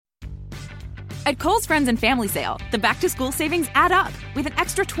At Kohl's Friends and Family Sale, the back-to-school savings add up with an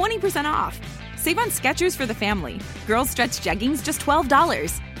extra 20% off. Save on Skechers for the family, girls' stretch jeggings just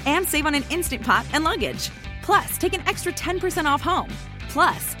 $12, and save on an Instant Pot and luggage. Plus, take an extra 10% off home.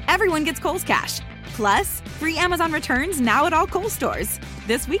 Plus, everyone gets Kohl's Cash. Plus, free Amazon returns now at all Kohl's stores.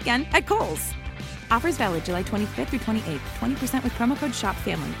 This weekend at Kohl's. Offers valid July 25th through 28th. 20% with promo code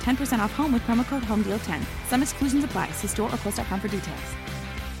SHOPFAMILY. 10% off home with promo code HOMEDEAL10. Some exclusions apply. See store or Kohl's.com for details.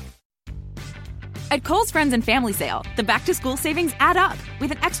 At Kohl's Friends and Family Sale, the back-to-school savings add up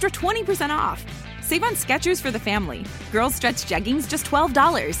with an extra 20% off. Save on Skechers for the family, girls' stretch jeggings just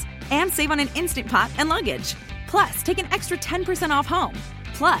 $12, and save on an Instant Pot and luggage. Plus, take an extra 10% off home.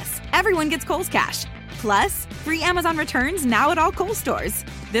 Plus, everyone gets Kohl's Cash. Plus, free Amazon returns now at all Kohl's stores.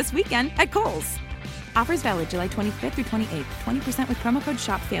 This weekend at Kohl's. Offers valid July 25th through 28th. 20% with promo code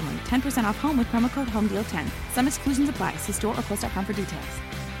SHOPFAMILY. 10% off home with promo code HOMEDEAL10. Some exclusions apply. See store or Kohl's.com for details.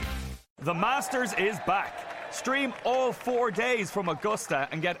 The Masters is back. Stream all 4 days from Augusta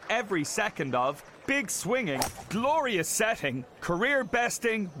and get every second of big swinging, glorious setting, career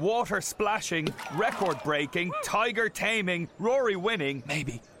besting, water splashing, record breaking, tiger taming, Rory winning,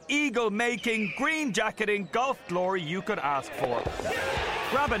 maybe, eagle making, green jacketing, golf glory you could ask for.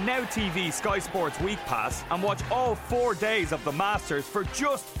 Grab a Now TV Sky Sports Week Pass and watch all 4 days of the Masters for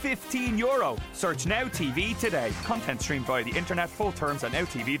just €15. Search Now TV today. Content streamed via the internet. Full terms at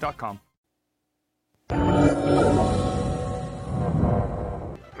nowtv.com.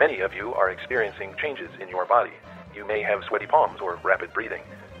 Many of you are experiencing changes in your body. You may have sweaty palms or rapid breathing.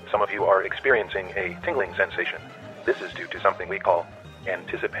 Some of you are experiencing a tingling sensation. This is due to something we call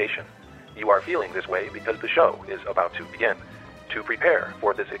anticipation. You are feeling this way because the show is about to begin. To prepare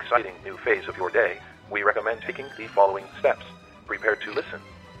for this exciting new phase of your day, we recommend taking the following steps. Prepare to listen,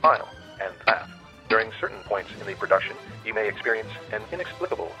 smile, and laugh. During certain points in the production, you may experience an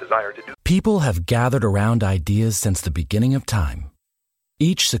inexplicable desire to do. People have gathered around ideas since the beginning of time.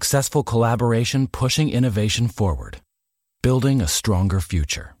 Each successful collaboration pushing innovation forward, building a stronger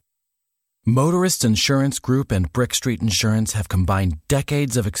future. Motorists Insurance Group and Brick Street Insurance have combined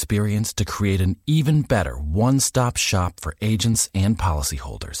decades of experience to create an even better one-stop shop for agents and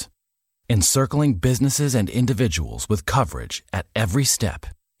policyholders, encircling businesses and individuals with coverage at every step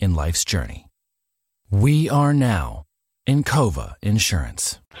in life's journey. We are now Encova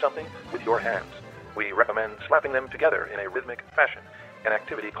Insurance. Something with your hands. We recommend slapping them together in a rhythmic fashion. An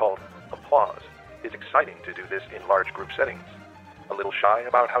activity called applause. It's exciting to do this in large group settings. A little shy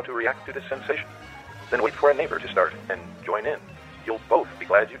about how to react to this sensation? Then wait for a neighbor to start and join in. You'll both be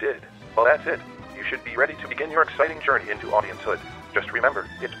glad you did. Well, that's it. You should be ready to begin your exciting journey into audiencehood. Just remember,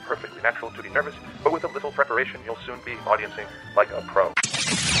 it's perfectly natural to be nervous, but with a little preparation, you'll soon be audiencing like a pro.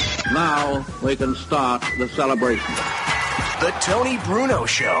 Now we can start the celebration. The Tony Bruno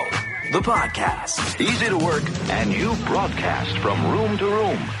Show, the podcast. Easy to work, and you broadcast from room to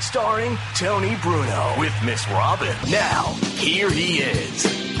room. Starring Tony Bruno with Miss Robin. Now, here he is,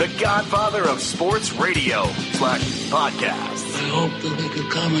 the godfather of sports radio / podcasts. I hope that we could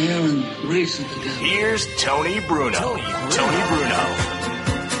come here and reason together. Here's Tony Bruno. Tony Bruno.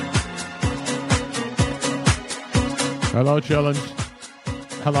 Hello, chillin'.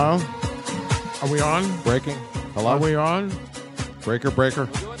 Hello? Are we on? Breaking. Hello? Are we on? Breaker.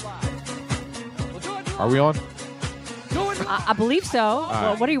 Are we on? I believe so.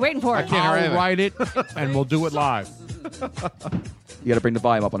 Well, what are you waiting for? I can't I'll write it, and we'll do it live. You got to bring the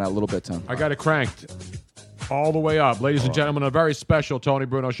volume up on that a little bit, Tom. I got it cranked all the way up. Ladies and gentlemen, a very special Tony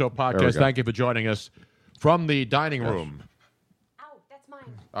Bruno Show podcast. Thank you for joining us from the dining room. Ow, that's mine.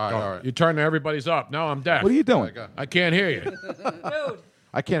 All right. You turn everybody's up. No, I'm deaf. What are you doing? I can't hear you. Dude.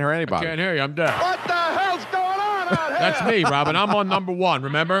 I can't hear anybody. I can't hear you. I'm deaf. What the hell's going on out here? That's me, Robin. I'm on number one,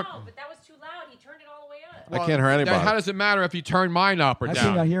 remember? No, but that was too loud. He turned it all the way up. I can't hear anybody. How does it matter if you turn mine up or I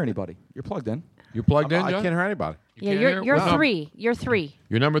down? can't hear anybody. You're plugged in. You plugged in, I John? can't hear anybody. Yeah, you're three. You're three.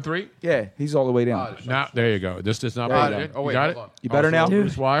 You're number 3? Yeah, he's all the way down. Now, there you go. This does not There you bother go. you. Oh, wait, got it? hold on. You better now?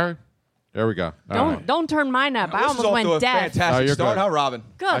 This wire? There we go. Don't turn mine up. I almost went deaf. Fantastic you're start, good. huh, Robin?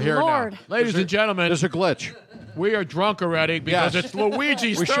 Good Lord. Ladies and gentlemen, There's a glitch. we are drunk already because Yes. it's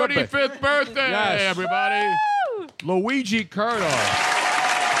Luigi's We should be. 35th birthday, Yes. everybody. Luigi Curto.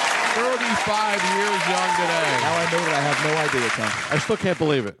 35 years young today. Now I know that I have no idea, Tom. I still can't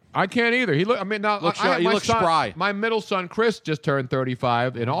believe it. I can't either. He look. I mean, now Looks I have he my looks son, spry. My middle son Chris just turned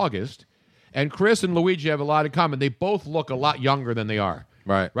 35 in August, and Chris and Luigi have a lot in common. They both look a lot younger than they are.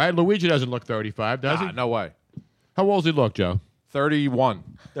 Right. Right. Luigi doesn't look 35, does he? No way. How old does he look, Joe? 31.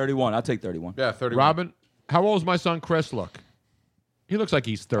 31. I'll take 31. Yeah, 31. Robin, how old does my son Chris look? He looks like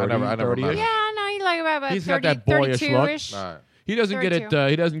he's 30. I never 30-ish. met him. Yeah, no, you like about He's 30, got that boyish look. 32-ish. All right. He doesn't Third get it. two.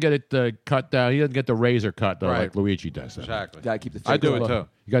 He doesn't get it cut down. He doesn't get the razor cut though, Right. like Luigi does. Exactly. Gotta keep the fade I do it low. too.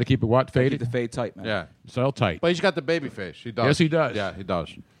 You got to keep it what Keep faded. the fade tight, man. Yeah. So tight, But he's got the baby face. He does. Yes, he does. Yeah, he does.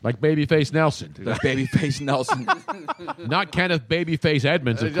 like Babyface Nelson, The babyface Nelson. not Kenneth Babyface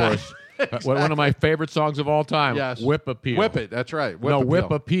Edmonds, of course. One of my favorite songs of all time. Yes. Whip Appeal. Whip it. That's right. Whip no, appeal.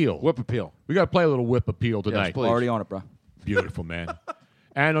 Whip Appeal. Whip appeal. We got to play a little Whip Appeal tonight. please. Already on it, bro. Beautiful, man.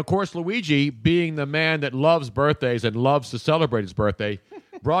 And, of course, Luigi, being the man that loves birthdays and loves to celebrate his birthday,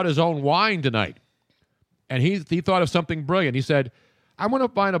 brought his own wine tonight. And he thought of something brilliant. He said, I'm going to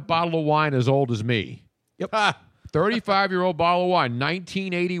find a bottle of wine as old as me. Yep. 35-year-old bottle of wine,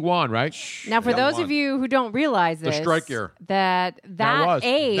 1981, right? Now, for those of you who don't realize this, strike year. that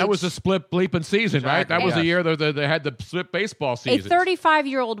age, That was the split bleeping season, right? That was the Yes. year that they had the split baseball a season.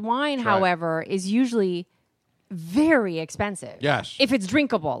 35-year-old wine, however, is usually very expensive. Yes. If it's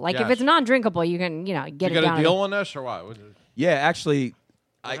drinkable. Like, if Yes. it's non-drinkable, you can, get You it got down. a deal on this or what? Yeah, actually,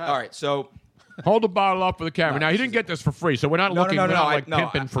 all right. So Hold the bottle up for the camera. Now, he didn't get this for free, so we're not no, looking no, we're no, not no.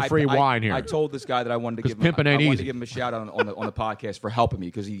 like pimping for free wine here. I told this guy that I wanted to 'Cause give him, pimping I ain't wanted easy. to give him a shout out on the podcast for helping me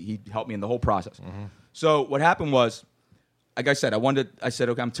because he helped me in the whole process. Mm-hmm. So what happened was, like I said, I said,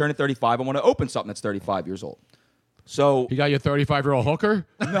 okay, I'm turning 35. I want to open something that's 35 years old. So You got your 35-year-old hooker?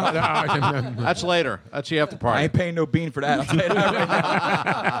 No. That's later. That's the after party. I ain't paying no bean for that. I'll tell you that right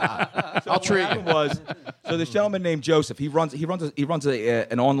now. So I'll what treat happened you. was, so this gentleman named Joseph, he runs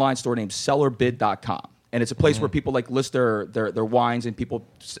an online store named sellerbid.com. And it's a place where people like list their wines and people.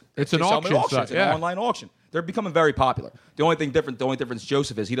 It's they an sell them at auction site, It's an yeah. online auction. They're becoming very popular. The only difference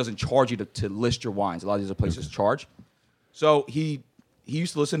Joseph is he doesn't charge you to list your wines. A lot of these other places charge. So he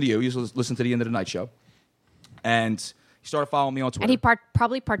used to listen to you. He used to listen to the End of the Night show, and he started following me on Twitter. And he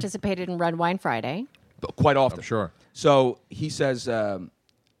probably participated in Red Wine Friday. quite often. I'm sure. So he says.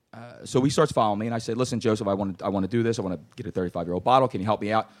 So he starts following me, and I say, "Listen, Joseph, I want to do this. I want to get a 35-year-old bottle. Can you help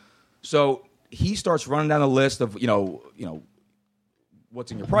me out?" So he starts running down a list of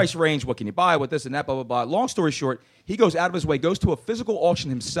what's in your price range, what can you buy, what this and that, blah blah blah. Long story short, he goes out of his way, goes to a physical auction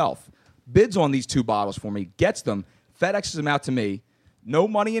himself, bids on these 2 bottles for me, gets them, FedExes them out to me. No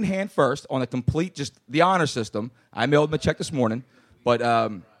money in hand first on a complete, just the honor system. I mailed him a check this morning, but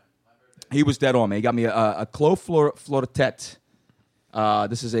he was dead on me. He got me a Clos Floretet.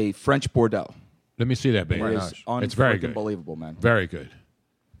 This is a French Bordeaux. Let me see that, baby. It is It's very good. unbelievable, man. Very good.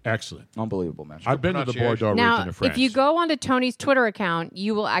 Excellent. Unbelievable, man. I've been to the Bordeaux region Now, of France. if you go onto Tony's Twitter account,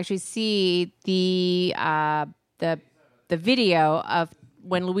 you will actually see the video of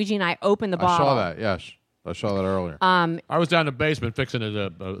when Luigi and I opened the I bottle. saw that. Yes, I saw that earlier. I was down in the basement fixing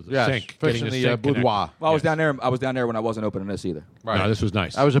the yes, sink. fixing getting the sink boudoir. Well, I was down there. I was down there when I wasn't opening this either. Right. No, this was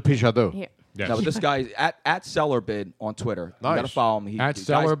nice. That was a Pichadou. Here. Yes. No, but this guy at Sellerbid on Twitter. You Nice. gotta follow him. At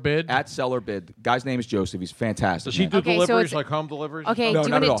Sellerbid? At Sellerbid. Guy's name is Joseph. He's fantastic. Does he man. do Okay, so deliveries it's- like home deliveries? and Okay, No, do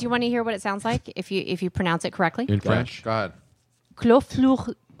not at all. you want to hear what it sounds like if you pronounce it correctly? in stuff? French. Go ahead. Clos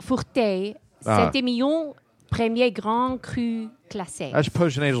Fourtet, 7 millions, premier grand cru classé. That's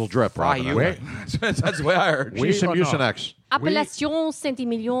postnasal drip, right? you. Wait. That's the way I heard. Use some Oh, no. Mucinex. Appellation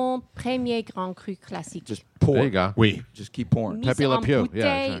Saint-Emilion, premier grand cru classique. Just pour. There you go. Oui. Just keep pouring. Mise Pepe Le en Pew. bouteille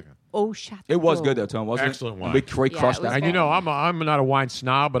Yeah, exactly. au château. It was good though, Tom, wasn't Excellent it? wine. Big Troy Yeah, crushed it was that. And you know, I'm not a wine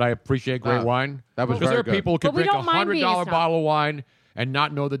snob, but I appreciate great wine. That was because very there are good. people who can But we drink a don't mind being a $100 snob. bottle of wine and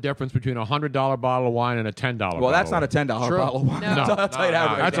not know the difference between a $100 bottle of wine and a $10 bottle. Well, that's not a of wine. $10 bottle of wine. No. I'll tell you that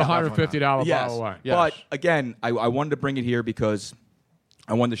right That's a now. $150 Yes. bottle of wine. Yes. But again, I wanted to bring it here because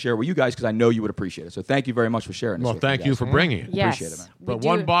I wanted to share it with you guys because I know you would appreciate it. So thank you very much for sharing this. Well, with me, thank you guys. for bringing it. Yes. Appreciate it, man. we But do.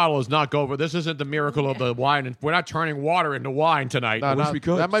 one bottle is not go over. This isn't the miracle of the wine. And we're not turning water into wine tonight. No, wish no, we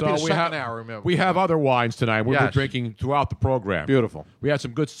could. That might be So the we second have, hour. Remember. We have other wines tonight. We'll be Yes. drinking throughout the program. Beautiful. We had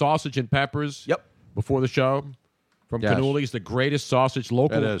some good sausage and peppers. Yep. Before the show. From Yes. Cannuli's, the greatest sausage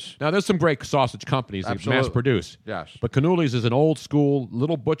local. It is. Now, there's some great sausage companies that Absolutely. mass produce. Yes. But Cannuli's is an old school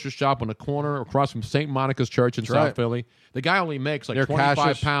little butcher shop on the corner across from St. Monica's Church in That's South right. Philly. The guy only makes like Near 25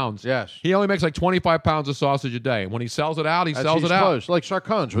 Cassius. pounds. Yes. He only makes like 25 pounds of sausage a day. When he sells it out, he That's- sells he's it out. closed, like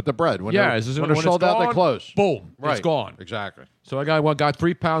Sarcones with the bread. When Yeah, they're, it's just- when they're when sold it's out, they gone, close. boom, right. it's gone. Exactly. So I got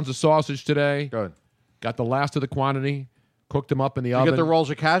 3 pounds of sausage today. Good. Got the last of the quantity. Cooked them up in the You oven. get the rolls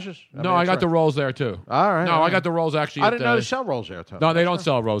of Cassius? No, I got the rolls there too. All right. No, all I right. got the rolls actually. I at, didn't know they sell rolls there, Tom. No, they don't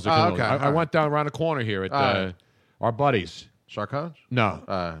sell rolls. At Cannulli. Okay, I all right. went down around the corner here at All right. our buddies. Sarcones?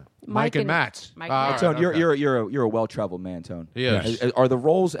 No, Mike and Matt's. Mike all and right. Matt. Tone, Okay. you're a well-traveled man, Tone. He is. Are the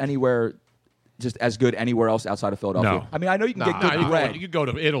rolls anywhere just as good anywhere else outside of Philadelphia? No. I mean, I know you can get No, good you bread. could go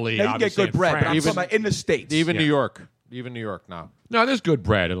to Italy. No, you can get obviously, good bread, but I'm France. talking about in the States. Even Yeah. New York. Even New York now. No, there's good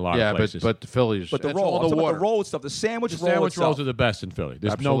bread in a lot Yeah, of places. but the Phillies. But the it's roll, on I'm the talking about water. the roll stuff, the sandwich the roll sandwich itself. rolls are the best in Philly.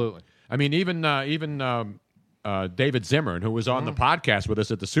 There's Absolutely. No, I mean, even David Zimmern, who was on the podcast with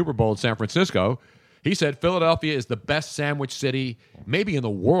us at the Super Bowl in San Francisco. He said Philadelphia is the best sandwich city, maybe in the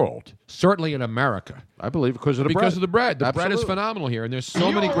world, certainly in America. I believe because of the bread. Because of the bread. The bread is Absolutely. phenomenal here, and there's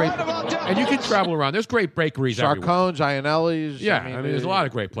so many great... And you can travel around. There's great bakeries everywhere. Sarcones, Iannelli's. Yeah, I mean, there's a lot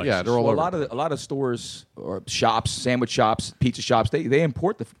of great places. Yeah, they're all Well, over. a lot of stores or shops, sandwich shops, pizza shops, they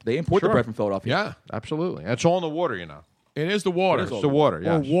import the bread from Philadelphia. Yeah, absolutely. It's all in the water, you know. It is the water. It's the water, Or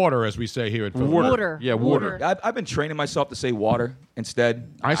yes. water, as we say here in Philadelphia. Water. Yeah, water. I've been training myself to say water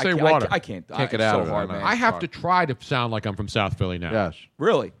instead. I say water. I can't. Can't get it's out so of it, hard, I know. man. I have to try to sound like I'm from South Philly now. Yes.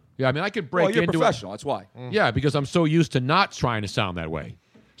 Really? Yeah, I mean, I could break Well, you're into professional. That's why. Yeah, because I'm so used to not trying to sound that way.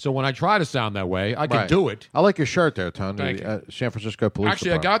 So when I try to sound that way, I can Right. do it. I like your shirt there, Tony. Thank you. San Francisco Police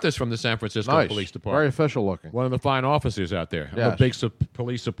Actually, I Department. got this from the San Francisco Nice. Police Very Department. official looking. One of the fine officers out there. I'm a Yes. big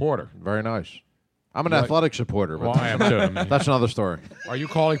police supporter. Very nice. I'm an Like- athletic supporter. But Well, I am too. I mean- That's another story. Are you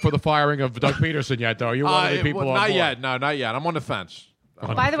calling for the firing of Doug Peterson yet, though? Are you one of the people on not board? yet. No, not yet. I'm on the fence.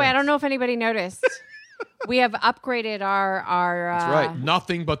 By the way, I don't know if anybody noticed. We have upgraded our That's right.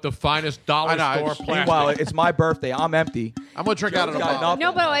 Nothing but the finest dollar I know, store it's- plastic. Meanwhile, it's my birthday. I'm empty. I'm gonna drink out of the Got bottle. nothing.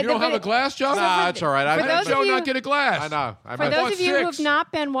 No, but You don't have a glass, Joe? Nah, it's all right. for I those Joe of you- not get a glass. I know. I For might- those of you who six. have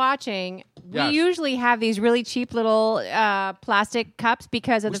not been watching, Yes. we usually have these really cheap little plastic cups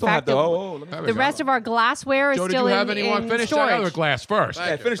because of We the still fact have that let me the rest of our glassware is Did still you have in, anyone in finish storage. that other glass first?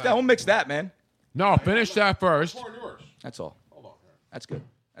 Yeah, finish that. Don't mix that, man. No, finish that first. That's all. That's good.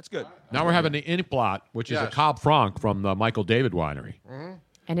 That's good. Now we're having the Inplot, which is a Yes. Cobb Franc from the Michael David Winery.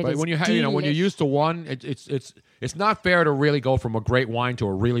 And it But is when you when you're delicious. used to one, it's not fair to really go from a great wine to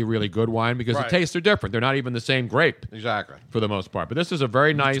a really, really good wine because Right. the tastes are different. They're not even the same grape Exactly. for the most part. But this is a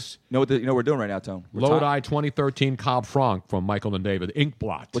very nice You know what we're doing right now, Tone? We're Lodi 2013 Cobb Franc from Michael and David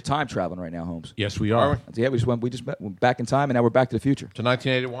Inkblot. We're time traveling right now, Holmes. Yes, we are. Yeah, we just went back in time, and now we're back to the future. To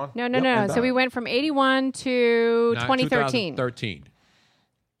 1981. No. and So back. we went from 81 to 2013. 2013.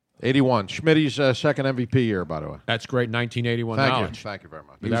 81. Schmitty's second MVP year, by the way. That's great 1981 Thank knowledge. you. Thank you very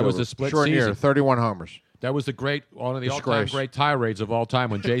much. But that was a split Short season. year, 31 homers. That was one of the all-time Disgrace. great tirades of all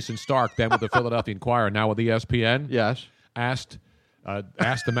time when Jason Stark, then with the Philadelphia Inquirer, now with ESPN, Yes. asked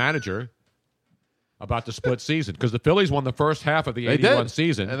the manager about the split season because the Phillies won the first half of the They 81 did.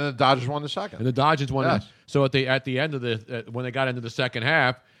 season, And then the Dodgers won the second. and the Dodgers won. Yes. So at the end of the when they got into the second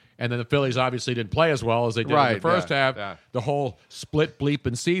half, and then the Phillies obviously didn't play as well as they did in Right, the first yeah, half. yeah. The whole split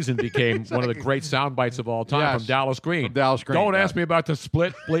bleeping season became one of the great sound bites of all time Yes. from Dallas Green. From Dallas Green, Don't yeah. ask me about the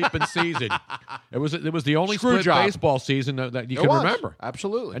split bleeping season. It was the only Screw split job. baseball season that you It can was. remember.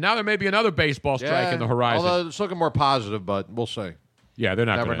 Absolutely. And now there may be another baseball strike Yeah. in the horizon. Although it's looking more positive, but we'll see. Yeah, they're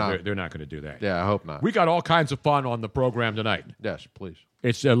not Never going know. to. They're not going to do that. Yeah, I hope not. We got all kinds of fun on the program tonight. Yes, please.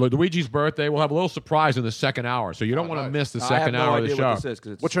 It's Luigi's birthday. We'll have a little surprise in the second hour, so you don't want to miss the I second have no hour of the idea show. what this is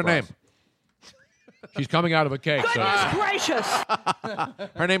 'cause it's a What's her name? surprise. She's coming out of a cake. So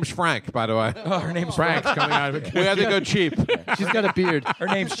Her name's Frank, by the way. Oh, her name's Frank's coming out of a We cake. had to go cheap. She's got a beard. Her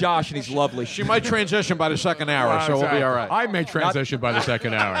name's Josh, and he's lovely. She might transition by the second hour, so we'll be all right. I may transition by the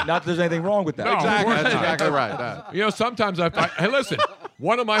second hour. Not that there's anything wrong with that. No. Exactly. Of That's course not. exactly right. Yeah. You know, sometimes hey, listen.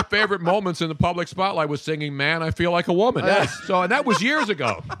 One of my favorite moments in the public spotlight was singing "Man, I Feel Like a Woman." Yes. So, and that was years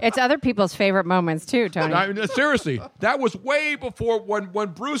ago. It's other people's favorite moments too, Tony. I mean, seriously, that was way before when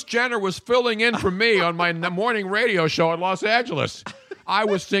Bruce Jenner was filling in for me on my morning radio show in Los Angeles. I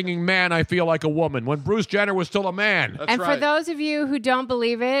was singing "Man, I Feel Like a Woman" when Bruce Jenner was still a man. And for those of you who don't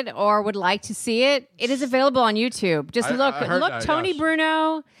believe it or would like to see it, it is available on YouTube. Just I heard look that, Tony yes.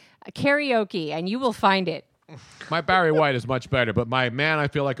 Bruno karaoke, and you will find it. My Barry White is much better, but my "Man, I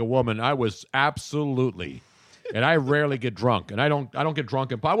Feel Like a Woman," I was absolutely. And I rarely get drunk, and I don't get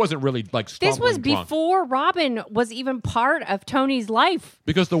drunk. I wasn't really like This was stumbling drunk. before Robin was even part of Tony's life.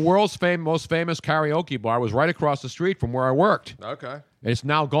 Because the world's most famous karaoke bar was right across the street from where I worked. Okay. It's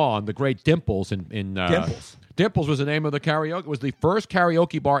now gone. The great Dimples in Dimples. Dimples was the name of the karaoke. It was the first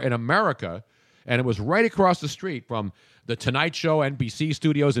karaoke bar in America, and it was right across the street from the Tonight Show NBC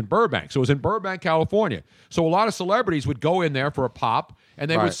studios in Burbank. So it was in Burbank, California. So a lot of celebrities would go in there for a pop, and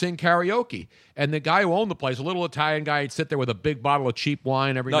they would Right. sing karaoke. And the guy who owned the place, a little Italian guy, he'd sit there with a big bottle of cheap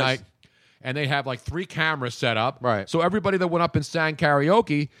wine every Nice. night. And they'd have like 3 cameras set up. Right. So everybody that went up and sang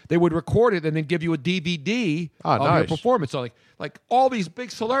karaoke, they would record it and then give you a DVD Oh, of your nice. performance. So like all these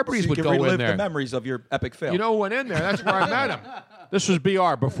big celebrities So you would can go relive in there. the memories of your epic fail. You know who went in there? That's where I met him. This was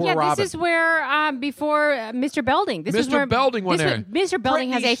BR before Yeah, Robin. this is where before Mr. Belding. This is Mr. where Belding went there. Mr.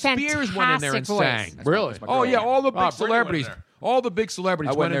 Belding has a Britney Spears fantastic went in there and voice. sang. Really? Oh yeah, all the big Britney went celebrities. there. All the big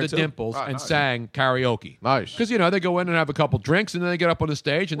celebrities I went went into there, too. Dimples Oh, and nice. sang karaoke. Nice. Because they go in and have a couple drinks and then they get up on the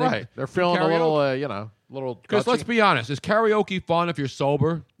stage and Right. They're feeling a little, little. Because let's be honest, is karaoke fun if you're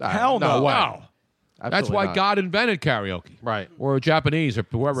sober? Hell no. Wow. That's why not. God invented karaoke. Right. Or Japanese or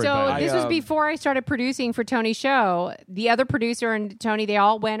whoever So invented it. this was before I started producing for Tony's show. The other producer and Tony, they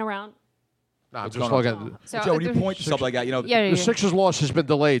all went around. No, I'm What's just going looking. So Joe, when you point to something like that, The Sixers' loss has been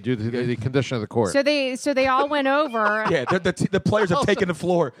delayed due to the condition of the court. So they all went over. Yeah, the players have taken the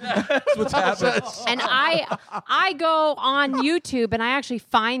floor. That's what's happening. And I go on YouTube and I actually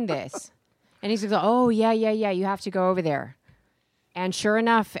find this. And he's like, oh, yeah, you have to go over there. And sure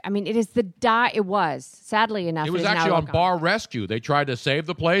enough, I mean, it is it was, sadly enough. It was actually on Bar Rescue. They tried to save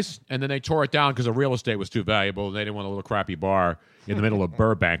the place, and then they tore it down because the real estate was too valuable, and they didn't want a little crappy bar in the middle of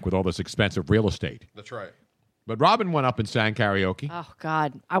Burbank with all this expensive real estate. That's right. But Robin went up and sang karaoke. Oh,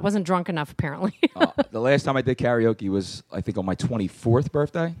 God. I wasn't drunk enough, apparently. The last time I did karaoke was, I think, on my 24th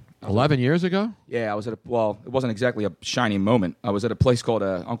birthday. 11 years ago? Yeah, I was at it wasn't exactly a shining moment. I was at a place called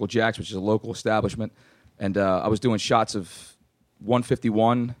Uncle Jack's, which is a local establishment, and I was doing shots of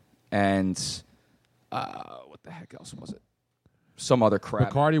 151 and what the heck else was it? Some other crap.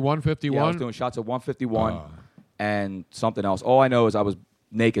 Bacardi 151? Yeah, I was doing shots of 151 and something else. All I know is I was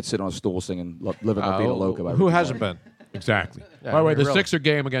naked sitting on a stool singing Living La Vida Loca. Who hasn't been? Exactly. Yeah, By the way, the really. Sixer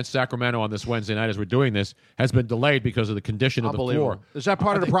game against Sacramento on this Wednesday night as we're doing this has been delayed because of the condition of the floor. Unbelievable. Is that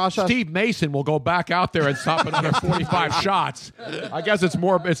part of the think process? Steve Mason will go back out there and stop another 45 shots. I guess it's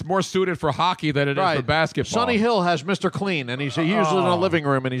more suited for hockey than it is for basketball. Sonny Hill has Mr. Clean, and he's usually in the living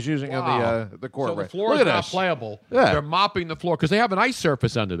room, and he's using in the court. So the right. floor Look is at not this. playable. Yeah. They're mopping the floor because they have an ice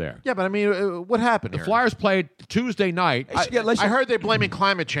surface under there. Yeah, but I mean, what happened The here? Flyers played Tuesday night. I heard they're blaming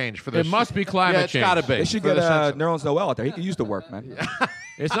climate change for this. It must be climate yeah, it's change. gotta be. They should For get the sense of- Nerlens Noel out there. He can use the work, man.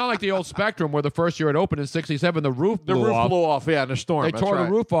 It's not like the old Spectrum where the first year it opened in '67, the roof blew off. blew off, yeah, in the storm. They That's tore right.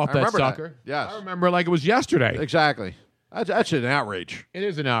 the roof off I that remember sucker. Yes. I remember like it was yesterday. Exactly. That's an outrage. It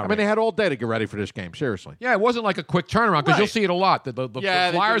is an outrage. I mean, they had all day to get ready for this game, seriously. Yeah, it wasn't like a quick turnaround because Right. you'll see it a lot. The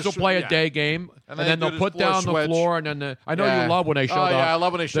Yeah, they Flyers do will the play a yeah. day game, And and then they do they'll the put down the switch. floor, and then I know Yeah. you love when they show Oh, yeah, I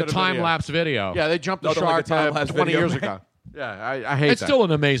love when they show the the video. time-lapse video. Yeah, they jumped the No, don't like shark the time-lapse 20 video, years man. ago. Yeah, I hate It's that. still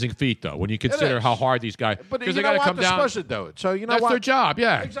an amazing feat, though, when you consider is. how hard these guys. But because you they know got to what? come They're down. supposed to do it. So you know That's what? their job.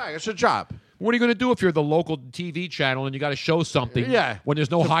 Yeah. Exactly. It's a job. What are you going to do if you're the local TV channel and you got to show something? Yeah. When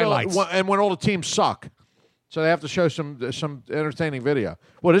there's no To fill- highlights. and when all the teams suck. So they have to show some entertaining video.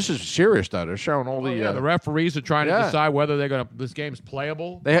 Well, this is serious, though. They're showing all the... Yeah, the referees are trying to yeah. decide whether this game's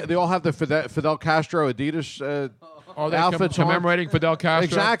playable. They all have the Fidel Castro Adidas Are they outfits on. commemorating Fidel Castro?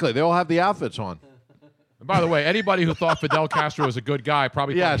 Exactly. They all have the outfits on. And by the way, anybody who thought Fidel Castro was a good guy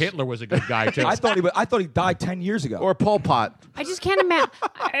probably Yes. thought Hitler was a good guy too. I thought he died 10 years ago. Or Pol Pot. I just can't imagine.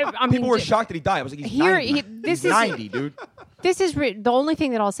 I mean, People were shocked that he died. I was like, he's 90. this He's is 90, dude. This is the only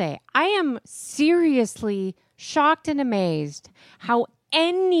thing that I'll say. I am seriously shocked and amazed how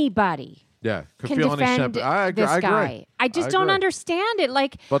anybody Yeah. Could can feel any defend sympathy. I agree. this I agree. guy. I just I don't agree. understand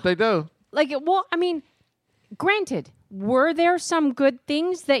it. But they do. Well, I mean, granted, were there some good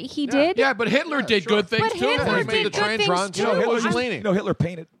things that he did? Yeah, but Hitler did good things But too. Hitler He made did the good train things run. too. Hitler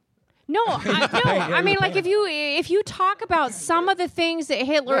painted. No, I mean, like if you talk about some of the things that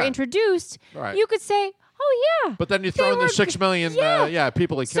Hitler Yeah. introduced, Right. you could say, "Oh yeah." But then you throw in the 6 million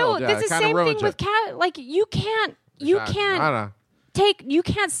people he So killed. Yeah, this is the it kinda same thing ruins with it. like you can't I know. you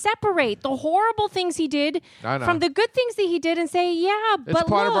can't separate the horrible things he did I know. from the good things that he did and say, yeah, It's but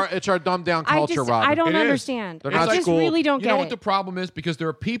part look, it's our dumbed down I culture, just Robin. I don't It is. understand. They're I not just school. really don't You get know it. what the problem is? Because there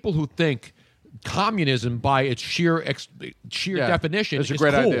are people who think communism, by its sheer Yeah. definition, It's a is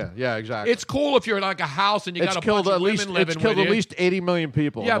great cool. idea. Yeah, exactly. It's cool if you're in like a house and you It's got a killed bunch at of least women living it's killed with at you. least 80 million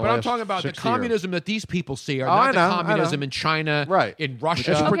people. Yeah, in but the I'm last talking about the 6 years. communism that these people see are Oh, I not know, the I communism know. in China, Right. in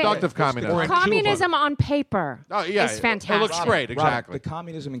Russia. It's Okay. productive communism. Or in Cuba. Communism on paper Oh, yeah, is fantastic. it looks great. Exactly. The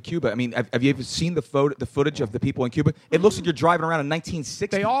communism in Cuba. I mean, have you ever seen the footage of the people in Cuba? It looks like you're driving around in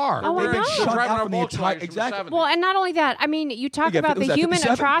 1960. They are. Oh, I They've been know. shut Driving out around from the Volkswagens entire from the exactly. 70s. Well, and not only that, I mean, you talk You get- about was the that human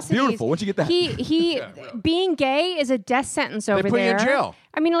 57? atrocities. Beautiful. When'd you get that? He being gay is a death sentence over put you there. in jail.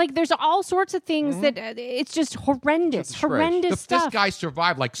 I mean, like, there's all sorts of things that it's just horrendous, disgrace. horrendous This stuff. guy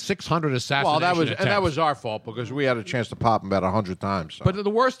survived like 600 assassination Well, attempts. that was our fault because we had a chance to pop him about 100 times. So. But the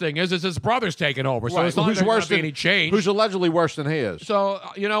worst thing is his brother's taking over, so Right. it's not who's going worse to be than any change. Who's allegedly worse than he is? So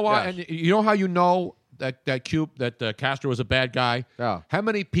you know what? Yes. And you know how you know that Castro was a bad guy? Yeah. How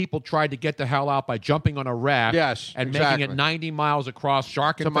many people tried to get the hell out by jumping on a raft? Yes, and exactly. making it 90 miles across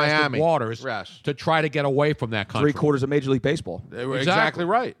shark-infested Miami. waters Yes. to try to get away from that country? 3/4 of Major League Baseball. They were exactly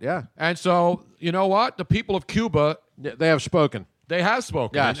right. Yeah. And so you know what? The people of Cuba, They have spoken. they have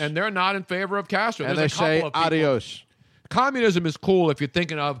spoken, Yes. and they're not in favor of Castro. And There's they a couple say of people- adios. communism is cool if you're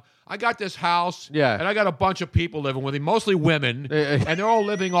thinking of, I got this house, and I got a bunch of people living with me, mostly women, and they're all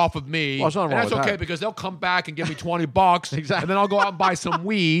living off of me. Well, and that's okay because they'll come back and give me $20, and then I'll go out and buy some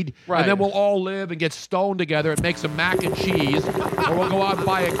weed, and then we'll all live and get stoned together and make some mac and cheese, or we'll go out and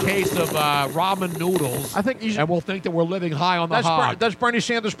buy a case of ramen noodles, and we'll think that we're living high on the hog. That's Bernie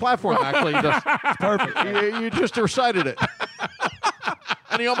Sanders' platform, actually. That's perfect. You just recited it.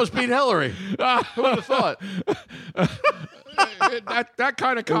 And he almost beat Hillary. Who would have thought? that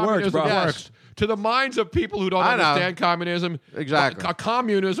kind of communism works. To the minds of people who don't understand communism, exactly. A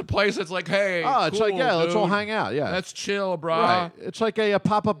commune is a place that's like, hey, it's cool, like, let's all dude. hang out. Yeah, let's chill, brah. Right. It's like a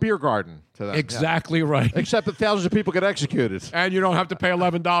pop-up beer garden to them. Exactly right. Except that thousands of people get executed, and you don't have to pay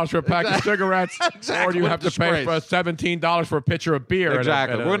 $11 for a pack of cigarettes, or do you have to pay for $17 for a pitcher of beer?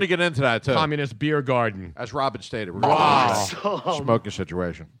 Exactly. We're going to get into that too. Communist beer garden, as Robin stated. We're going to smoking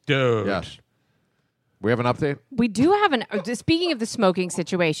situation, dude. Yes. We have an update? We do have an. Speaking of the smoking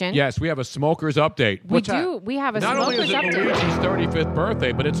situation. Yes, we have a smoker's update. We have a Not smoker's only is it update. Luigi's 35th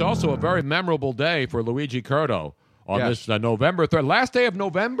birthday, but it's also a very memorable day for Luigi Curto on this November 3rd. Last day of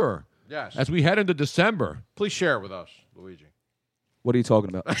November. Yes. As we head into December. Please share it with us, Luigi. What are you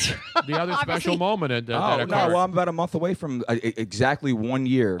talking about? The other special moment that occurred. Well, I'm about a month away from exactly 1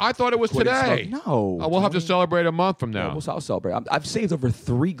 year. I thought it was today. No. We'll have to celebrate a month from now. I'll celebrate. I've saved over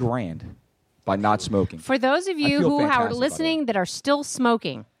 $3,000 by not smoking. For those of you who are listening that are still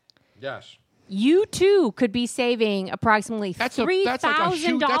smoking, yes, you too could be saving approximately $3,000.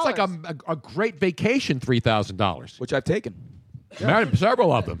 That's like a great vacation, $3,000, which I've taken.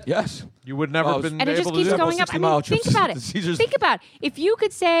 Several of them. Yes, you would never have been and it just keeps going up. I mean, think about it. Think about it. If you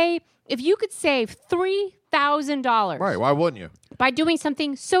could save $3,000, right? Why wouldn't you? By doing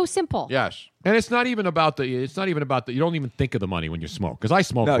something so simple. Yes, and it's not even about the. You don't even think of the money when you smoke, because I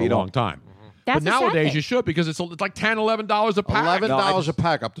smoked for a long time. That's but nowadays you should, because it's like $10, $11 a pack. $11 a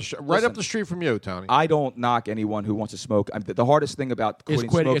pack up the street from you, Tony. I don't knock anyone who wants to smoke. The hardest thing about quitting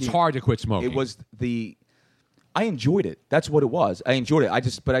smoking, it's hard to quit smoking. It was I enjoyed it. That's what it was. I enjoyed it. I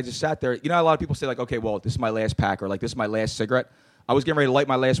just sat there. You know, a lot of people say like, okay, well, this is my last pack, or like this is my last cigarette. I was getting ready to light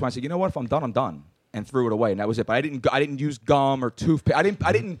my last one. I said, you know what? If I'm done, I'm done, and threw it away, and that was it. But I didn't use gum or toothpaste. I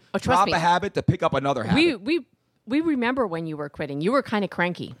didn't drop a habit to pick up another habit. We remember when you were quitting. You were kind of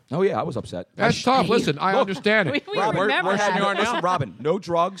cranky. Oh yeah, I was upset. That's tough. Listen, I understand it. We remember that. Listen, Robin, no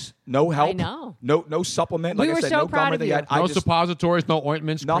drugs, no help. I know. No supplement. Like we I were said, so no proud of you. No suppositories, no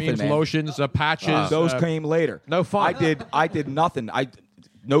ointments, nothing, creams, man. lotions, patches. Those came later. No fun. I did nothing.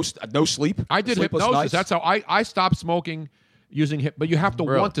 No sleep. I did Sleepless hypnosis. nights. That's how I stopped smoking using but you have to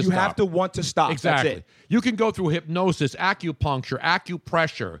want to stop. You have to want to stop. Exactly. That's it. You can go through hypnosis, acupuncture,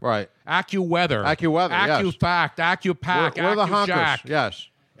 acupressure, right? AccuWeather, yes. AcuFact, AcuPack, We're the AcuJack. honkers. Yes.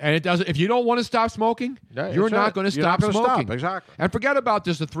 And it doesn't. If you don't want to stop smoking, you're not going to stop smoking. Exactly. And forget about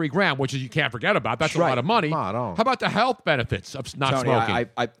just the $3 grand, which is you can't forget about. That's a lot of money. How about the health benefits of not Tony, smoking?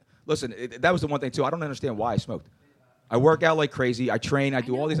 I listen. That was the one thing too. I don't understand why I smoked. I work out like crazy. I train. I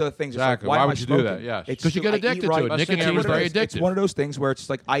do all these other things. Exactly. Like, Why am would I you do smoking? that? Yes. Because you get addicted to it. Nicotine is very addictive. It's one of those things where it's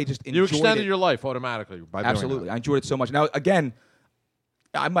like I just enjoyed You extended it. your life automatically by Absolutely. doing that. I enjoyed it so much. Now again,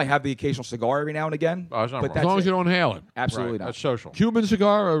 I might have the occasional cigar every now and again. Oh, it's not but wrong. As long as you don't inhale it. Absolutely not. That's social. Cuban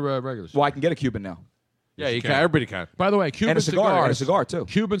cigar or regular cigar? Well, I can get a Cuban now. Yeah, you can. Everybody can. By the way, Cuban And a cigar, cigars. and a cigar, too.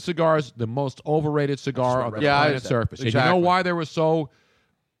 Cuban cigars, the most overrated cigar on the planet's surface. And you know Exactly. why they were so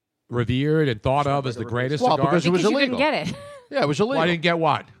revered and thought of as the greatest Well, cigar? because it was Because you illegal. couldn't get it. Yeah, it was illegal. Well, I didn't get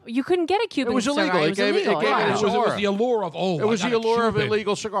what? You couldn't get a Cuban It was cigar. illegal. It was It gave it- illegal. it gave yeah. it It was the allure of It was I the got a allure of Cuban.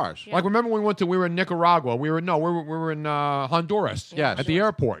 illegal cigars. Like remember when we were in Nicaragua? We were in Honduras. Yes. At the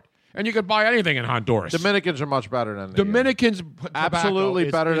airport, and you could buy anything in Honduras. Dominicans are much better than the Dominicans absolutely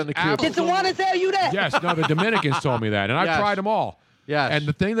better than the Cubans. Did someone tell you that? Yes, no, the Dominicans told me that, and I Yes. tried them all. Yes. And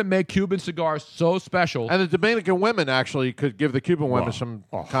the thing that made Cuban cigars so special. And the Dominican women actually could give the Cuban women some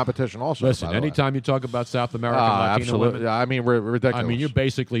competition also. Listen, by the way. anytime you talk about South American Latino absolutely. women, I mean, ridiculous. I mean, you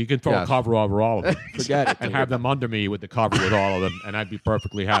can throw Yes. a cover over all of them. Forget it. And have them under me with the cover with all of them, and I'd be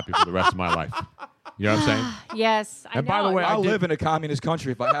perfectly happy for the rest of my life. You know what I'm saying? Yes, I And know. by the way, I'll live in a communist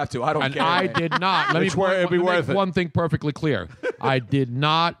country if I have to. I don't And care. I man. did not. Let me it'd be make worth it. one thing perfectly clear. I did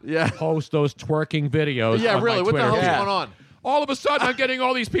not post those twerking videos. Yeah, on really. my What the Twitter hell's feed. going on? All of a sudden, I'm getting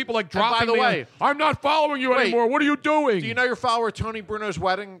all these people like by dropping the me. way- I'm not following you Wait. anymore. What are you doing? Do you know your follower Tony Bruno's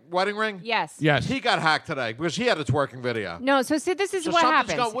wedding ring? Yes. Yes. He got hacked today because he had a twerking video. No, so see, this is So what something's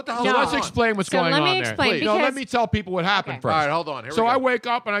happens. going- what the hell's So going let's on? explain what's So going let on me there. explain, No, let because- me tell people what happened Okay. first. All right, hold on. Here So we go. I wake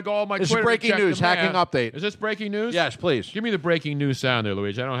up and I go on my This is Twitter. to breaking check news, the mail. hacking update. Is this breaking news? Yes, please. Give me the breaking news sound there,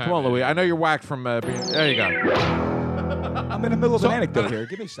 Luigi. I don't have Come on, it. Louis. I know you're whacked from. There you go. I'm in the middle of an anecdote here.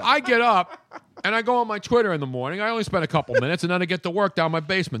 Give me some. I get up and I go on my Twitter in the morning. I only spend a couple minutes, and then I get to work down my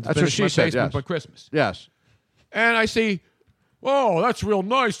basement. That's what she said, basement yes. for Christmas. Yes. And I see, oh, that's real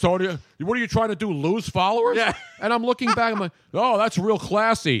nice, Tony. What are you trying to do, lose followers? Yeah. And I'm looking back, I'm like, oh, that's real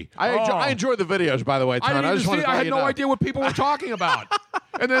classy. I enjoy the videos, by the way, Tony. I just had no idea what people were talking about.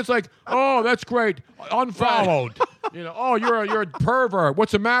 And then it's like, oh, that's great. Unfollowed. Oh, you're a pervert.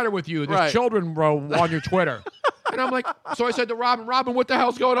 What's the matter with you? There's children on your Twitter. And I'm like, so I said to Robin, what the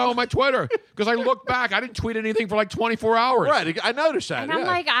hell's going on with my Twitter? Because I look back, I didn't tweet anything for like 24 hours. Right, I noticed that. And I'm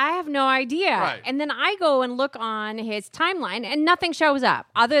like, I have no idea. Right. And then I go and look on his timeline, and nothing shows up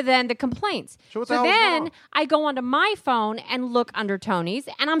other than the complaints. So what the hell's then wrong? I go onto my phone and look under Tony's,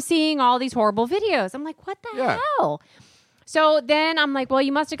 and I'm seeing all these horrible videos. I'm like, what the hell? So then I'm like, well,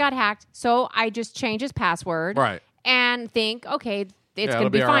 you must have got hacked. So I just change his password. Right. And think, okay, it's going to it'll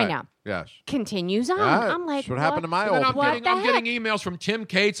be all fine right. now. Yes. Continues on. Yeah, I'm like, that's what happened to my And then old I'm man. getting emails from Tim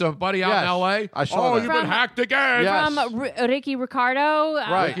Cates, a buddy out Yes, in L.A. I saw oh, that. you've been hacked again. Yes. From Ricky Ricardo.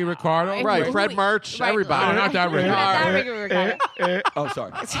 Right. Ricky Ricardo. Right, Fred Mertz, everybody. No, not that Ricky. Not Ricky Ricardo. Oh,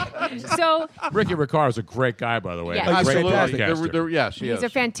 sorry. So Ricky Ricardo's a great guy, by the way. Yeah. A great Absolutely. podcaster. Yes, he he's is. a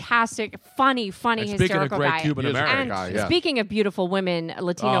fantastic, funny, And speaking of hysterical great guy. Cuban He is a American great And guy, yeah. speaking of beautiful women,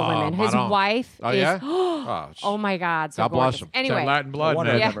 Latino Oh, women, his Madonna. wife Oh, is yeah? oh my God, so God bless gorgeous. him. Anyway, That Latin No blood,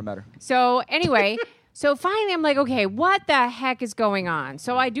 wonder man. I never met her. so anyway, so finally I'm like, okay, what the heck is going on?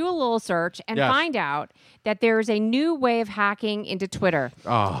 So I do a little search and Yes. find out that there's a new way of hacking into Twitter.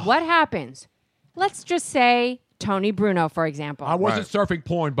 Oh. What happens? Let's just say Tony Bruno, for example. I wasn't surfing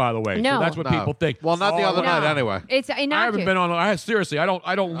porn, by the way. No. So that's what No. people think. Well, not the other No. night anyway. It's I haven't innocuous. been on. Seriously, I don't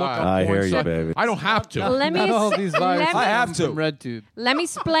look up I porn hear you, stuff. baby. I don't have to. Let me Not all s- these let viruses me- I have to. from RedTube. Let me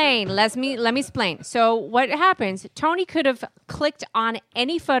explain. Let me explain. So what happens? Tony could have clicked on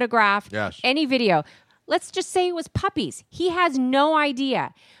any photograph, Yes. any video. Let's just say it was puppies. He has no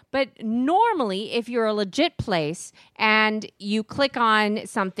idea. But normally, if you're a legit place and you click on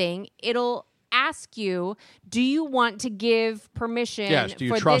something, it'll ask you, do you want to give permission Yes, do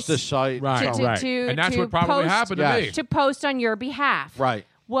you for trust this this site? Right, to- right. to- And that's to what probably post- happened to Yes. me. to post on your behalf? Right.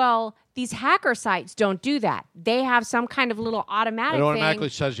 Well, these hacker sites don't do that. They have some kind of little automatic It automatically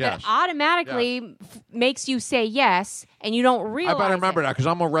thing says yes. that automatically makes you say yes, and you don't I realize better remember it. that because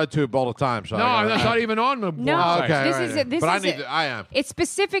I'm on RedTube all the time. So I No, gotta- that's not even on the No, website. Okay, this right, is right. this But I is need to- I am. It's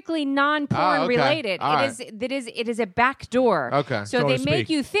specifically non-porn okay. related. All right. It is a back door. Okay. So So they to make speak.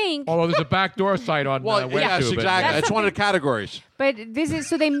 you think. Although there's a backdoor site on Well, WebTube. yes, exactly. That's It's one of the categories. But this is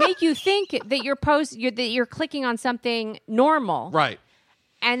so they make you think that that you're clicking on something normal, Right.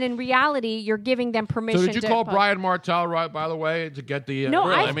 and in reality, you're giving them permission. So did you to call post. Brian Martell, right, by the way, to get the... No,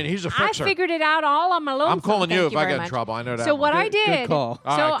 Really? I I mean, he's a I fixer. figured it out all on my own. I'm calling you Thank if I very get in much. trouble. I know that So one. what I Good did. call.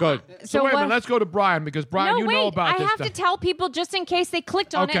 All so, right, good. So wait a what- minute, let's go to Brian, because Brian, no, you wait, know about I this have stuff. to tell people just in case they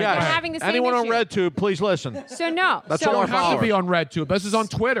clicked on Okay, it and yes. they're having the same Anyone on issue. RedTube, please listen. So no. That's so all You our don't have to be followers. on RedTube. This is on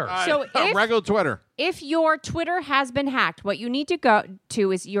Twitter. So if- regular Twitter. If your Twitter has been hacked, what you need to go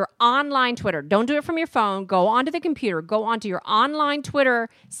to is your online Twitter. Don't do it from your phone. Go onto the computer. Go onto your online Twitter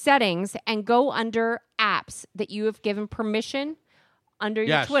settings and go under apps that you have given permission under your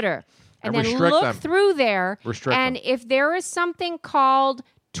Yes. Twitter. And And then restrict look them. through there. Restrict and them. if there is something called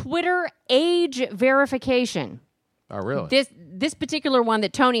Twitter age verification, Oh, really? this particular one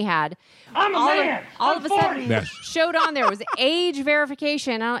that Tony had, all of a sudden Yes. showed on there was age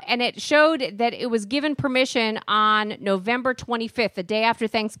verification, and it showed that it was given permission on November 25th, the day after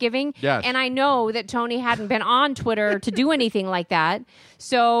Thanksgiving. Yes. And I know that Tony hadn't been on Twitter to do anything like that,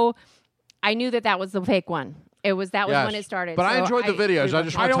 so I knew that was the fake one. That was Yes. when it started. But I So enjoyed the videos. I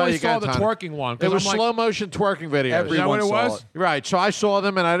just I want to tell only you saw again, the Tony. twerking one. 'cause It was I'm like, slow motion twerking videos. Is that Everyone what it saw was? it. Right. So I saw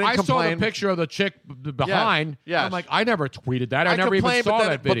them and I didn't I saw complain. the picture of the chick behind. Yes. I'm like, I never tweeted that. I never even complained, saw but then,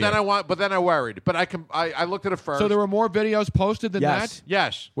 that video. But then I worried. But I looked at it first. So there were more videos posted than Yes. that?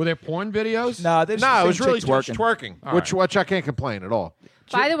 Yes. Were there porn videos? No, there's No, it was some really chick just twerking. twerking, which I can't complain at all.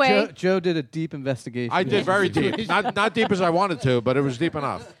 by the way, Joe did a deep investigation. I did very deep. Not deep as I wanted to, but it was deep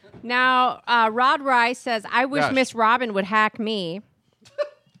enough. now Rod Rice says, I wish Yes. Miss Robin would hack me.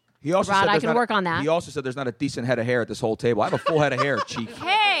 He also Rod, said I there's can not work on that. He also said there's not a decent head of hair at this whole table. I have a full head of hair, Chief.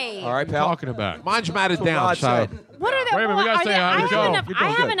 Hey! All right, What are you pal. talking about? Mine's matted That's what down, Rod so said. What are the? Wait a minute, we gotta are say they- hi to I have Joe. enough. You're I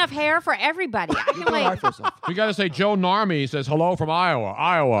doing have good. enough hair for everybody. I can Doing all right like. for yourself. We got to say Joe Narmy says hello from Iowa.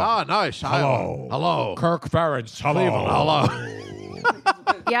 Oh, nice. Hello. Hello. Kirk Ferentz. Hello. Hello.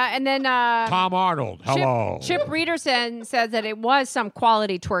 Yeah, and then Tom Arnold. Hello. Chip Reederson says that it was some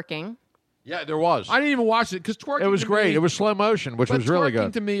quality twerking. Yeah, there was. I didn't even watch it because twerking. It was to great. me- It was slow motion, which but was really twerking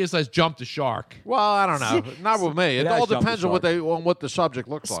good. to me is like jump the shark. Well, I don't know. Not with me. It Yeah, all jump depends the on what the subject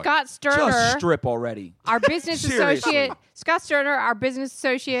looks like. Scott Sterner, Just strip already. our business Seriously. associate, Scott Sterner, our business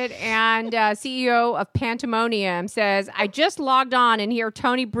associate and CEO of Pantomonium, says, "I just logged on and hear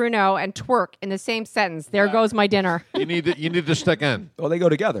Tony Bruno and twerk in the same sentence. There goes my dinner." You need to stick in. Well, they go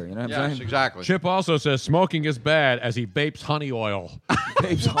together. You know what I'm Yes, saying? exactly. Chip also says smoking is bad as he vapes honey oil.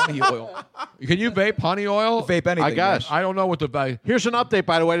 Vapes honey oil. Can you vape honey oil? Vape anything. I guess. I don't know what the. Here's an update,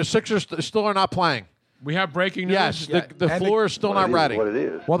 by the way. The Sixers still are not playing. We have breaking news. Yes, the And floor is still not ready. What it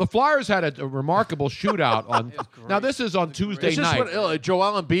is. Well, the Flyers had a remarkable shootout on. Now this is on Tuesday Is this night. what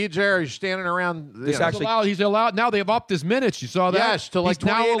Joel Embiid's there? He's standing around. This you know, actually- He's allowed. Now they've upped his minutes. You saw that? Yes, to like He's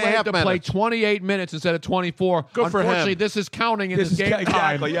now 28 and a allowed half to play minutes. 28 minutes instead of 24. Good for him. Unfortunately, this is counting in This his is game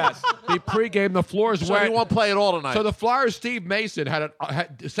exactly, time. yes. The pregame, the floor is so wet. he won't play at all tonight. So the Flyers' Steve Mason had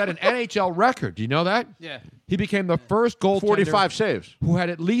set an NHL record. Do you know that? Yeah. He became the first goaltender 45 saves. who had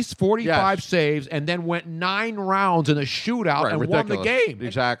at least 45 Yes. saves and then went 9 rounds in a shootout Right, and ridiculous. won the game.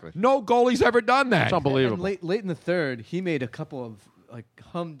 Exactly. No goalie's ever done that. It's unbelievable. And late in the third, he made a couple of like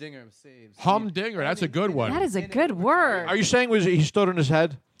humdinger saves. Humdinger, that's a good one. That is a good word. Are you saying he stood on his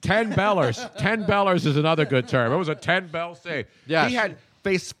head? 10 bellers. 10 bellers is another good term. It was a 10 bell save. Yes. He had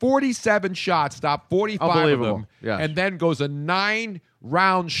faced 47 shots, stopped 45 of Unbelievable. them, Yes. and then goes a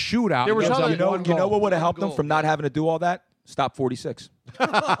 9-round shootout. There was Gives other- up You know, one you know goal. what would have helped them goal. from not having to do all that? Stop 46.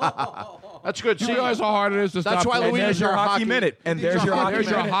 That's good. You See, realize how hard it is to That's stop. why playing? And there's Luigi's your our hockey hockey- minute. And there's your hockey There's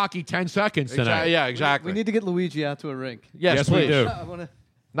your minute. hockey 10 seconds tonight. Exactly. Yeah, exactly. We need to get Luigi out to a rink. yes, we please. do. I want to.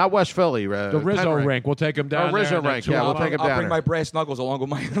 Not West Philly. The Rizzo rink. We'll take him down Rizzo there. rink, yeah, we'll take him I'll down bring there. my brass knuckles along with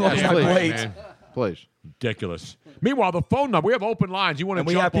my, Yes, my please. blades. Man. Please. Ridiculous. Meanwhile, the phone number, we have open lines. You want to And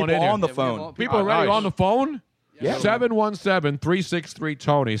we jump have people on in here. on the Yeah, we phone. have People are already nice. on the phone? Yeah.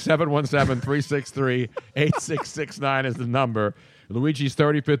 717-363-TONY. 717-363-8669 is the number. Luigi's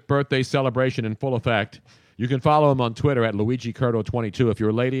 35th birthday celebration in full effect. You can follow him on Twitter at LuigiCurto22. If you're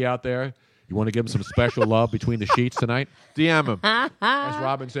a lady out there, you want to give him some special love between the sheets tonight? DM him. As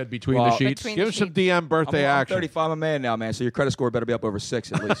Robin said, between Well, the sheets. Between Give him some DM birthday I'm action. 35, I'm a man now, man. So your credit score better be up over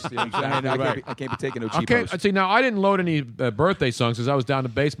 6 at least. You know what I'm saying? I can't be taking no I cheapos. can't see now. I didn't load any birthday songs because I was down in the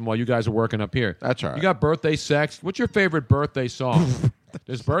basement while you guys were working up here. That's all right. You got birthday sex. What's your favorite birthday song?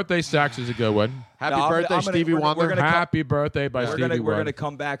 This birthday sex is a good one. Happy No, I'm birthday, gonna- Stevie we're Wonder. gonna Happy birthday by We're Stevie gonna Wonder.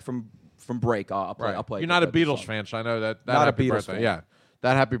 come back from break. I'll play. Right. I'll play. You're not a the Beatles song. fan, so I know that Not a happy Beatles birthday. fan. Yeah,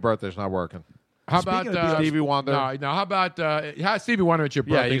 that happy birthday's not working. How Speaking about of Beatles, Stevie Wonder? No, how about Stevie Wonder at your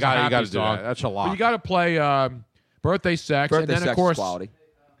Yeah, birthday? you gotta got to do that. That's a lot. But you got to play birthday sex, Birthday and then sex of course is quality.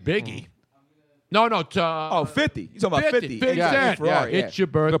 Biggie. No, 50. You're talking about 50. 50 Yeah, Cent. Ferrari, yeah. It's your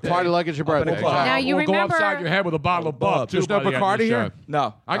birthday. The party like it's your Up in the birthday. club. Now, you we'll remember- go upside your head with a bottle of Bub. too, There's no by the end of the Bacardi show. here?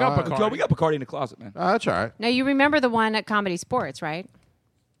 No, I got Bacardi. Joe, we got Bacardi in the closet, man. That's all right. Now, you remember the one at Comedy Sports, right?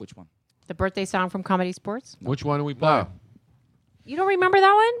 Which one? The birthday song from Comedy Sports? Which one do we play? No. You don't remember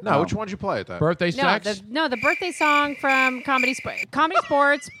that one? No, which one did you play at that? Birthday No, sex? the birthday song from Comedy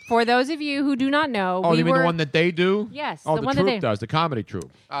Sports. For those of you who do not know, Oh, we you mean were, the one that they do? Yes, Oh, the the one that troupe they- does, the comedy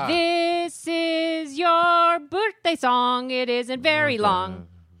troupe. This is your birthday song. It isn't very long.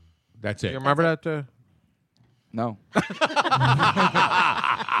 That's it. You remember that? No.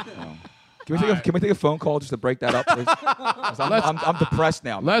 Can we take a phone call just to break that up, please? 'Cause I'm depressed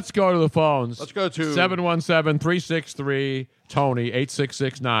now. Let's go to the phones. Let's go to 717-363-TONY,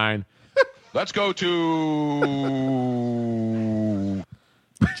 8669. Let's go to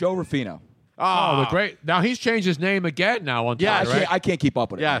Joe Ruffino. Oh, the great. Now he's changed his name again now on Yes. Twitter, right? I can't keep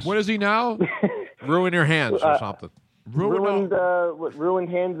up with it. Yes. What is he now? Ruin your hands or something. Ruined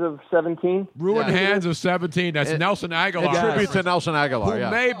Hands of 17. Ruined Yeah. Hands of 17. That's Nelson In Aguilar. tribute to Nelson Aguilar. Who Yeah.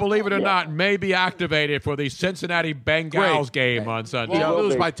 may, believe it or not, may be activated for the Cincinnati Bengals game on Sunday. Well,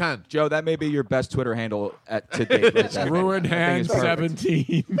 lose by 10. Joe, that may be your best Twitter handle to date. Right there. Ruined I think Hands it's perfect.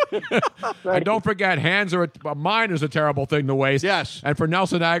 17. And don't forget, hands are a mind is a terrible thing to waste. Yes. And for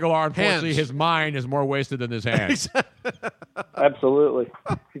Nelson Aguilar, unfortunately, Hands. his mind is more wasted than his hands. Absolutely.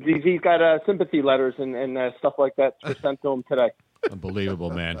 He's got sympathy letters and stuff like that sent to him today. Unbelievable,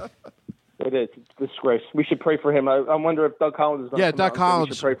 man. It is. It's a disgrace. We should pray for him. I wonder if Doug Collins is going to Yeah, come Doug out. Collins.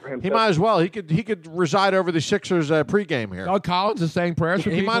 We should pray for him. He too. might as well. He could reside over the Sixers pregame here. Doug Collins is saying prayers for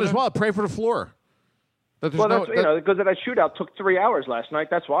He people might as there? well pray for the floor. That there's Well, no- that's, because of that shootout took 3 hours last night.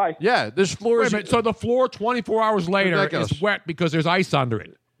 That's why. yeah, this floor Wait a is. minute, so the floor 24 hours later Ridiculous. is wet because there's ice under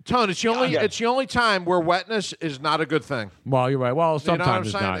it. Tone, it's the only time where wetness is not a good thing. Well, you're right. Well, You know what I'm sometimes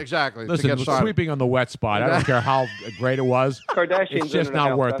it's saying? not. Exactly, to Listen, get started. sweeping on the wet spot. I don't care how great it was. Kardashians It's just in the not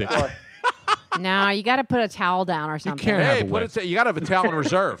house, worth it. that's why. No, you got to put a towel down or something. can't have Hey, a put wet. it. You got to have a towel in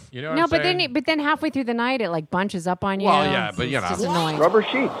reserve. You know what No, I'm but saying? then halfway through the night it like bunches up on you. Well, yeah, but, you It's know. just annoying. Rubber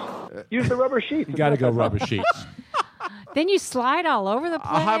sheets. Use the rubber sheets. You got to go rubber sheets. Then you slide all over the place.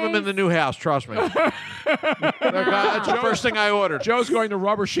 I'll have them in the new house. Trust me. That's the first thing I ordered. Joe's going to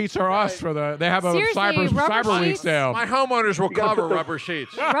Rubber Sheets or Us for the. They have a Seriously, Cyber rubber Week sheets? sale. My homeowners will gotta cover put the- rubber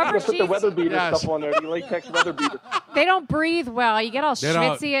sheets. Rubber Put the sheets. weather beater Yes. stuff on there. The latex weather beater. They don't breathe well. You get all They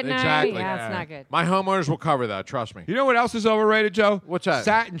don't- schwitzy at night. exactly. Yeah, Yeah. it's not good. My homeowners will cover that. Trust me. You know what else is overrated, Joe? What's that?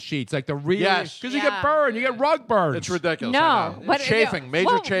 Satin sheets, like the real. Yes. Because you Yeah. get burned. You get rug burns. It's ridiculous. I No, know. but chafing, major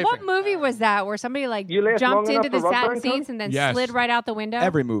what, chafing. What movie was that where somebody like You last jumped long into enough the for rug satin burn, Tony? scenes and then Yes. slid right out the window?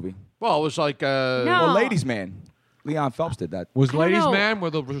 Every movie. Well, it was like No. Well, Ladies Man. Leon Phelps did that. Was I don't Ladies know. Man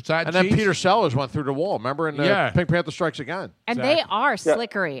with the satin and then sheets? Peter Sellers went through the wall. Remember in Yeah. Pink Panther Strikes Again. And Exactly. they are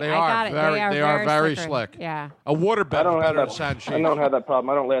slickery. They I are got it. very- they are very slickery. slick. Yeah. A waterbed. I don't is have better than that. satin sheets. I don't have that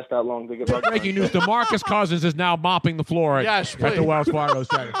problem. I don't last that long to get rug burn. Breaking news: DeMarcus Cousins is now mopping the floor at, Yes, at please. the Wells Fargo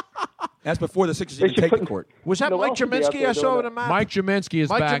Center. That's before the Sixers They even should take put- the court. Was that No, Mike else would be out Jaminski there I saw doing in the that. map? Mike Jaminski is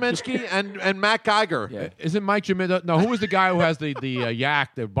Mike back. Jaminski and Matt Geiger. Yeah. Isn't Mike Jaminski? No, who was the guy who has the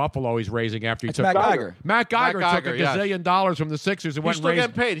yak that Buffalo he's raising after he It's took Matt Geiger. Matt Geiger Matt took Geiger, a yes. gazillion dollars from the Sixers and He's went still and getting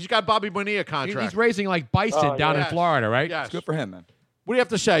raised. paid. He's got Bobby Bonilla contract. He's raising like bison Oh, down in yes. Florida, right? Yes. It's good for him, man. What do you have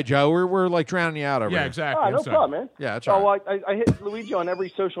to say, Joe? We're like drowning you out over Yeah, here. exactly. Ah, I'm no sorry. problem, man. Yeah, that's Oh, all well, I hit Luigi on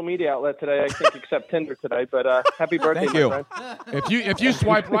every social media outlet today, I think, except Tinder today. But happy birthday, Thank my you. friend. If you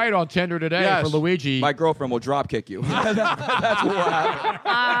swipe right on Tinder today Yes. for Luigi, My girlfriend will drop kick you. That's what will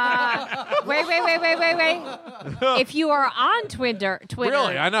happen. Wait. If you are on Twitter.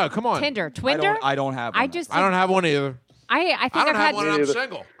 Really? I know. Come on. Tinder. I Twitter? don't have one. I I don't have one either. I think I I've don't have had one and I'm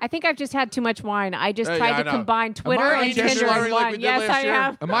single. I think I've just had too much wine. I just Yeah, tried yeah, I to know. combine Twitter I on and Tinder Tinder like in we one. did Yes, last I year?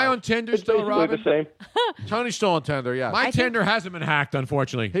 have. am I on Tinder It's still, basically Robin? the same. Tony's still on Tinder, yes. My think- Tinder hasn't been hacked,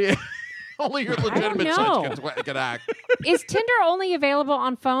 unfortunately. Only your don't legitimate know. sites get hacked. Is Tinder only available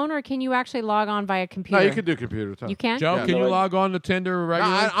on phone, or can you actually log on via No, computer? you can do computer time. You can? Joe, Yeah. can you No, log on to Tinder No,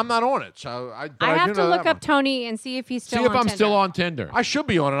 regularly? I'm not on it, so but I do have to know look that up Tony and see if he's still See if on I'm Tinder. still on Tinder. one. I should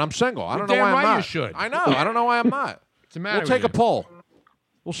be on it. I'm single. I don't know damn why I'm right not. you should. I know. I don't know why I'm not. What's the matter We'll take a with you? poll.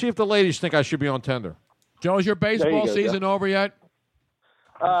 We'll see if the ladies think I should be on Tinder. Joe, is your baseball go, season over yet?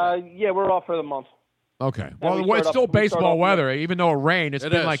 Yeah, we're off for the month. Okay. we Well, start it's off- still we start baseball off weather, even though it rained. It's It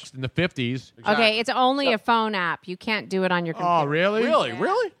been is. like in the 50s. Okay, it's only a phone app. You can't do it on your computer. Oh, really? Really?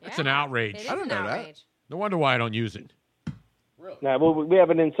 Really? That's an outrage. It is I didn't an know that. outrage. No wonder why I don't use it. Nah, well, we have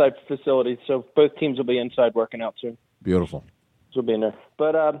an inside facility, so both teams will be inside working out soon. Beautiful. So we'll be in there.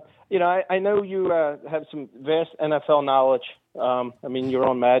 But, I know you have some vast NFL knowledge. I mean, you're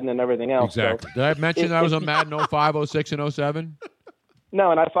on Madden and everything else. so- Exactly. Did I mention that I was on Madden 05, 06, and 07? No,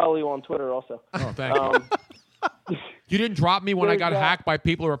 and I follow you on Twitter also. Oh, thank you. You didn't drop me when I got There's, hacked by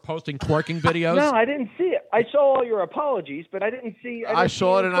people who were posting twerking videos? No, I didn't see it. I saw all your apologies, but I didn't see. I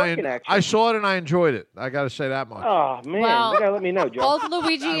saw it any and twerking action. I saw it and I enjoyed it. I got to say that much. Oh man, Well, you gotta let me know, Joe. Both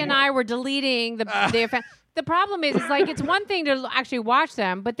Luigi and I were deleting the offense. The problem is like it's one thing to actually watch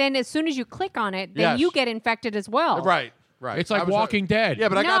them, but then as soon as you click on it, then Yes. you get infected as well. Right. Right. It's like I was, Walking Dead. Yeah,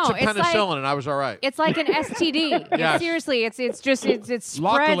 but I got No, some it's penicillin like- and I was all right. It's like an STD. Yes. Seriously, it's spreads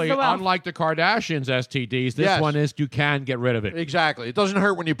Luckily, the wealth. unlike the Kardashians' STDs, this Yes. one is you can get rid of it. Exactly. It doesn't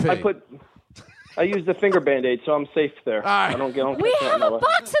hurt when you pee. I use the finger Band-Aid, so I'm safe there. right. I don't get on. We have a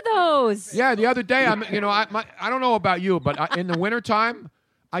box of those. Yeah, the other day, I don't know about you, but in the wintertime,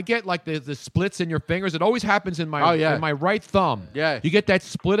 I get like the splits in your fingers. It always happens in my in my right thumb. Yeah. You get that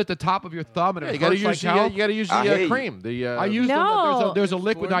split at the top of your thumb, and Yeah, it you got to hurts use like hell. you got to use I hear the you. cream. The I use No. there's a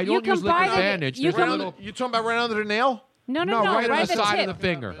liquid. I You don't can use liquid buy the- bandage. you There's a can- little, You talking about right under the nail? No, right on right the side tip. of the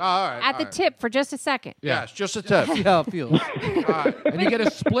finger. Oh, all right. At the tip for just a second. Yes, just a tip. See how it feels. And you get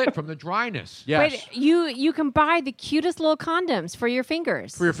a split from the dryness. Yes. But you can buy the cutest little condoms for your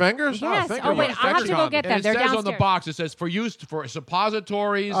fingers. For your fingers? Yes. finger Oh, wait, use. I'll have to Finger go condom. get them. And it They're says on the downstairs. box, it says for use for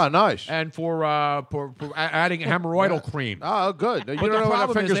suppositories. Oh, nice. And for adding hemorrhoidal cream. Oh, good. You But don't the know where that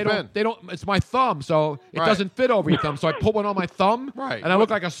problem is finger's been. they don't. It's my thumb, so it Right. doesn't fit over your thumb. So I put one on my thumb, Right. and I look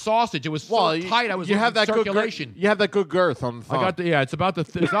like a sausage. It was so Well, tight. I was you have that losing good circulation. You have that good girth on the thumb. I got it's about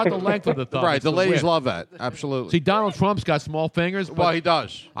it's not the length of the thumb. right. it's The ladies width. love that. Absolutely. See, Donald Trump's got small fingers. But well, he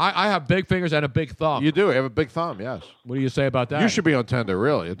does. I have big fingers and a big thumb. You do. You have a big thumb. Yes. What do you say about that? You should be on Tinder,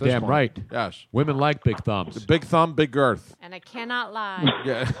 really. At this Damn point. right. Yes. Women like big thumbs. Big thumb, big girth. And I cannot lie.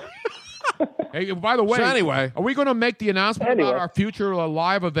 Yeah. Hey, by the way, So anyway. are we going to make the announcement about our future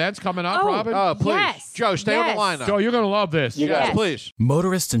live events coming up, Oh, Robin? Oh, please. Yes. Joe, stay on the Yes. line now. Joe, you're going to love this. Yes. Please.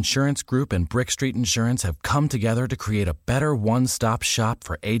 Motorist Insurance Group and Brick Street Insurance have come together to create a better one-stop shop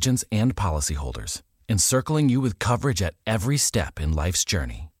for agents and policyholders, encircling you with coverage at every step in life's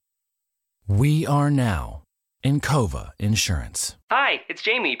journey. We are now Encova Insurance. Hi, it's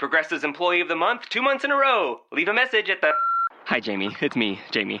Jamie, Progressive's Employee of the Month, 2 months in a row. Leave a message at the... Hi, Jamie. It's me,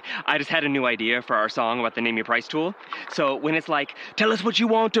 Jamie. I just had a new idea for our song about the Name Your Price tool. So when it's like, tell us what you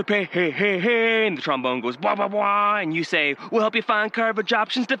want to pay, hey, hey, hey, and the trombone goes, blah, blah, blah, and you say, we'll help you find coverage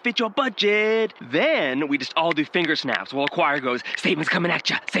options to fit your budget. Then we just all do finger snaps while a choir goes, savings coming at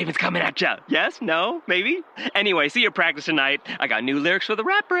ya, savings coming at ya. Yes? No? Maybe? Anyway, see your practice tonight. I got new lyrics for the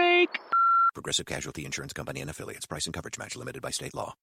rap break. Progressive Casualty Insurance Company and Affiliates. Price and coverage match limited by state law.